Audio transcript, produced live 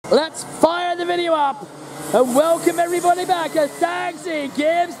Let's fire the video up and welcome everybody back as Dagsy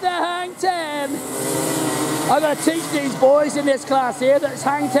gives the hang 10. I'm going to teach these boys in this class here that it's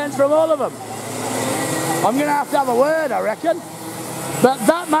hang 10s from all of them. I'm going to have a word, I reckon. But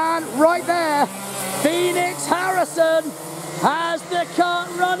that man right there, Phoenix Harrison, has the kart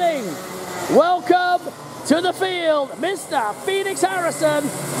running. Welcome to the field. Mr. Phoenix Harrison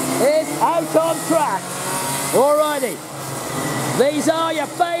is out on track. Alrighty. These are your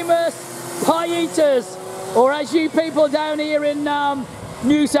famous pie eaters, or as you people down here in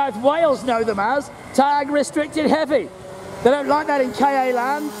New South Wales know them as, tag restricted heavy. They don't like that in KA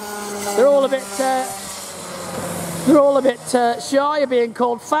land. They're all a bit shy of being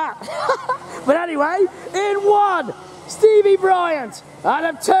called fat. But anyway, in 1, Stevie Bryant. Out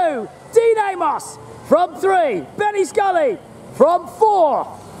of 2, Dean Amos. From 3, Benny Scully. From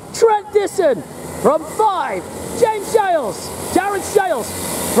 4, Trent Disson. From 5, James Shales, Jared Shales.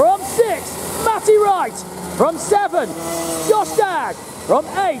 From 6, Matty Wright. From 7, Josh Dagg. From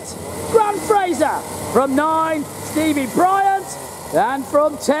 8, Grant Fraser. From 9, Stevie Bryant. And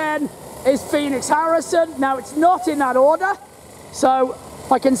from 10 is Phoenix Harrison. Now it's not in that order. So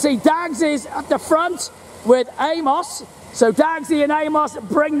I can see Dags is at the front with Amos. So Dagsy and Amos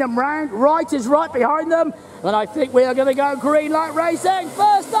bring them round. Wright is right behind them. And I think we are going to go green light racing.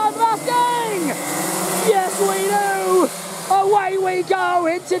 First time asking! Yes, we do! Away we go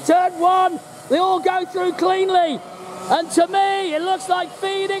into turn 1. They all go through cleanly. And to me, it looks like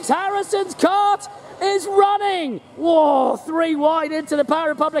Phoenix Harrison's kart is running. Whoa, 3 wide into the Power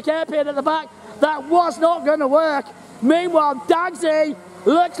Republic airpin at the back. That was not going to work. Meanwhile, Dagsy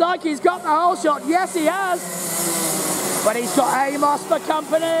looks like he's got the whole shot. Yes, he has. But he's got Amos for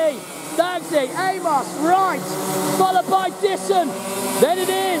company. Dagsy, Amos, Wright, followed by Disson. Then it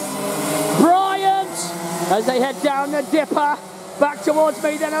is Bryant as they head down the dipper. Back towards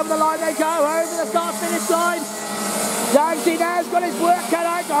me, then over the line they go, over the start-finish line. Dagsy now's got his work cut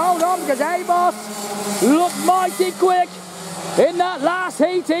out to hold on because Amos looked mighty quick. In that last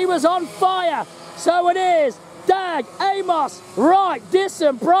heat, he was on fire. So it is Dag, Amos, Wright,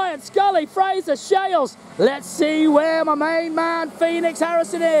 Disson, Bryant, Scully, Fraser, Shales. Let's see where my main man, Phoenix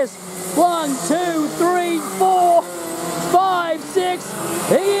Harrison, is. 1, 2, 3, 4, 5, 6.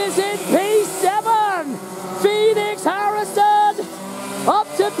 He is in P7. Phoenix Harrison up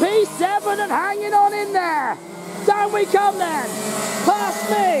to P7 and hanging on in there. Down we come then. Past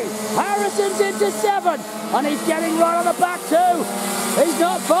me. Harrison's into 7. And he's getting right on the back too. He's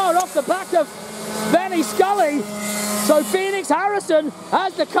not far off the back of Benny Scully. So Phoenix Harrison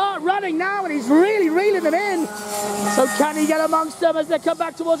has the kart running now and he's really reeling them in. So can he get amongst them as they come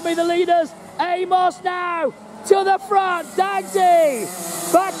back towards me, the leaders? Amos now to the front. Dagsy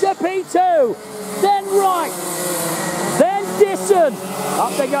back to P2. Then Wright. Then Disson.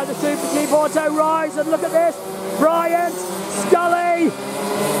 Up they go, the Super Keep Auto rise, and look at this. Bryant, Scully.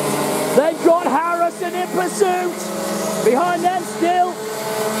 They've got Harrison in pursuit. Behind them still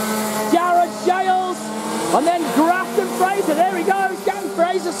Jared Shales. And then Grafton Fraser, there he goes, Grafton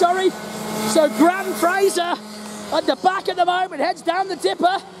Fraser, sorry. So Grafton Fraser at the back at the moment, heads down the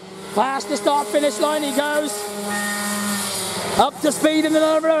dipper. Past the start-finish line he goes. Up to speed in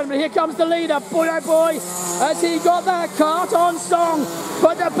another round, but here comes the leader, boy oh boy, as he got that kart on song.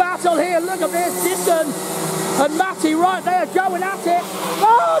 But the battle here, look at this, Disson and Matty Wright, they are going at it.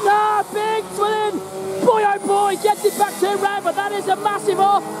 Oh no, big twin, boy oh boy, gets it back 2 round, but that is a massive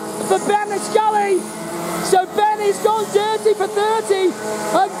off for Ben and Scully. So Benny's gone dirty for 30,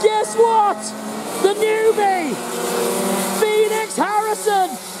 and guess what? The newbie, Phoenix Harrison,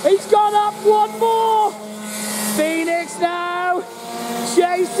 he's gone up 1 more. Phoenix now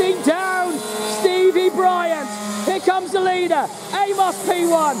chasing down Stevie Bryant. Here comes the leader, Amos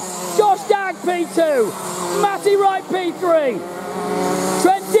P1, Josh Dagg P2, Matty Wright P3,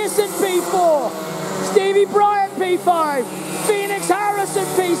 Trent Disson P4, Stevie Bryant P5, Phoenix Harrison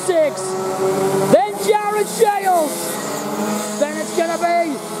P6, then Jared Shales. Then it's going to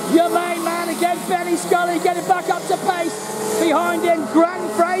be your main man again, Benny Scully, getting back up to pace. Behind him,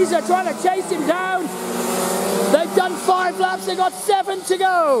 Grant Fraser trying to chase him down. They've done 5 laps, they've got 7 to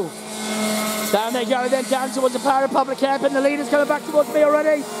go. Down they go, then down towards the Power Republic camp, and the leader's coming back towards me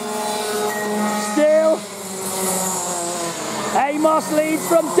already. Still, Amos leads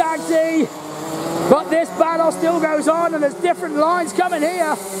from Dagsy. But this battle still goes on, and there's different lines coming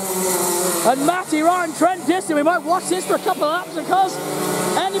here. And Matty Wright and Trent Disson, we might watch this for a couple of laps because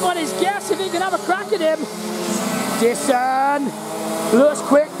anybody's guess if he can have a crack at him. Disson looks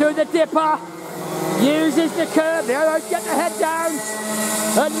quick through the dipper. Uses the curve, the others get the head down.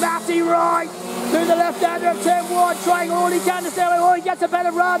 And Matty Wright through the left-hander of turn 1, trying all he can to stay away. Oh, he gets a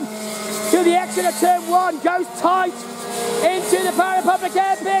better run to the exit of turn 1, goes tight into the Parapublic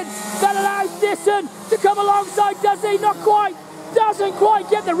hairpin. That allows Disson to come alongside, does he? Not quite. Doesn't quite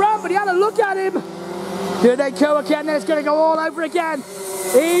get the run, but he had a look at him. Here they go again, then it's going to go all over again.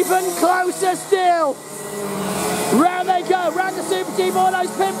 Even closer still. Round they go, round the Super Team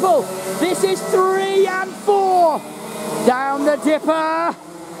Autos Pimple. This is 3 and 4. Down the dipper.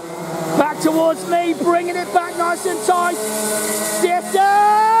 Back towards me, bringing it back nice and tight.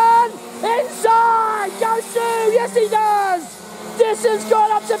 Disson! Inside! Goes through! Yes, he does! Disson's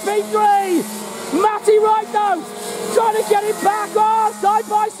gone up to P3. Matty Wright, though, trying to get him back. Oh, side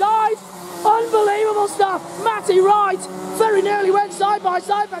by side. Unbelievable stuff. Matty Wright very nearly went side by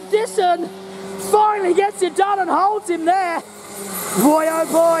side, but Disson finally gets it done and holds him there. Boy, oh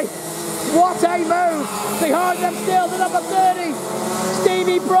boy, what a move. Behind them still, the number 30,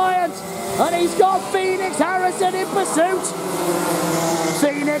 Stevie Bryant, and he's got Phoenix Harrison in pursuit.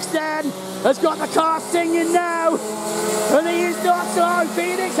 Phoenix then has got the car singing now, and he is not slow.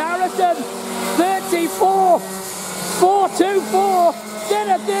 Phoenix Harrison, 34, 424, then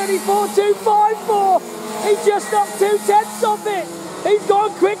a 34, 254. He just knocked 2/10 off it. He's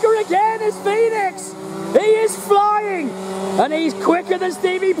gone quicker again as Phoenix. He is flying, and he's quicker than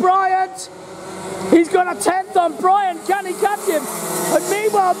Stevie Bryant. He's got a 10th on Bryant. Can he catch him? And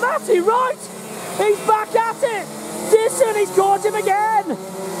meanwhile, Matty Wright, he's back at it. Disson, he's caught him again.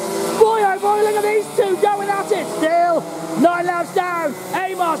 Boy, oh boy, look at these two going at it. Still, 9 laps down.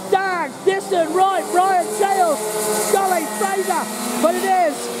 Amos, Dags, Disson, Wright, Bryant, Sales, Scully, Fraser. But it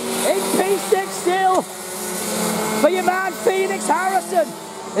is in P6 still for your man Phoenix Harrison.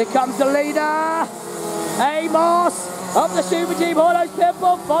 Here comes the leader, Amos of the Super Team Autos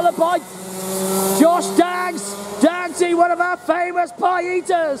Pimple, followed by Josh Dags. Dagsy, one of our famous pie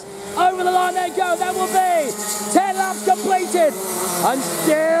eaters. Over the line they go. That will be 10 laps completed. And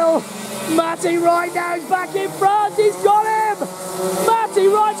still, Matty Wright now is back in front. He's got him. Matty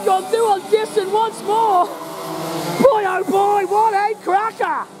Wright's gone through on Disson once more. Boy, oh boy, what a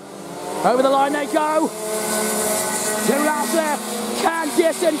cracker. Over the line they go. 2 laps left. Can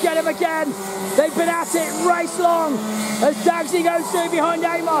Disson get him again? They've been at it race long as Dagsy goes through behind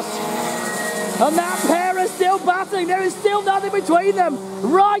Amos. And that pair is still battling. There is still nothing between them.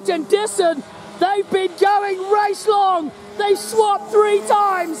 Wright and Disson, they've been going race long. They've swapped 3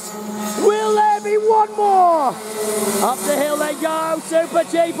 times. Will there be one more? Up the hill they go. Super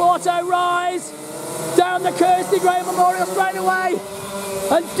Jeep Auto Rise. Down the Kirsty Gray Memorial straight away.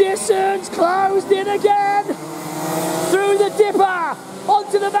 And Disson's closed in again. Through the dipper.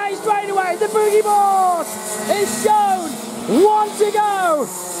 Onto the main straightaway. The boogie board is shown. 1 to go.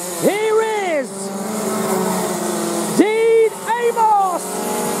 Here is Dean Amos.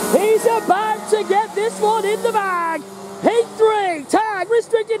 He's about to get this one in the bag. Heat 3, tag,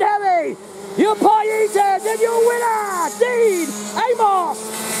 restricted heavy. Your pie eaters and your winner, Dean Amos.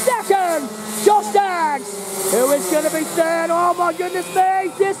 Second, Josh Dags. Who is going to be third? Oh my goodness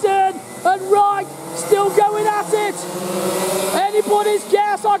me. Disson and Wright still going at it. Anybody's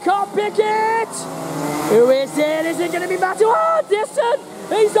guess, I can't pick it. Who is it? Is it going to be Matty? Oh, Disson.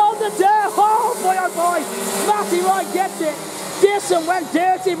 He's on the dirt. Oh boy, oh boy. Matty Wright gets it. Disson went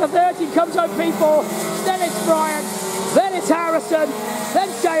dirty for 30, comes home P4. Then it's Bryant. Then it's Harrison. Then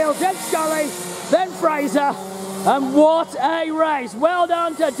Shales. Then Scully. Then Fraser. And what a race. Well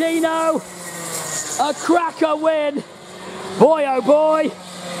done to Dino. A cracker win. Boy, oh boy.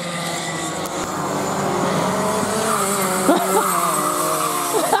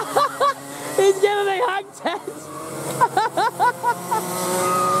 He's giving me hang tens.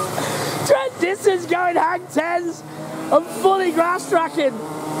 Trent Disson's going hang tens. I'm fully grass tracking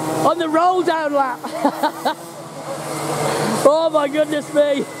on the roll down lap. Oh my goodness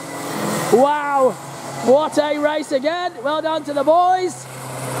me. Wow. What a race again. Well done to the boys.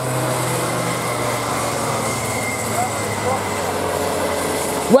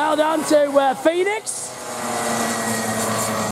 Well done to Phoenix.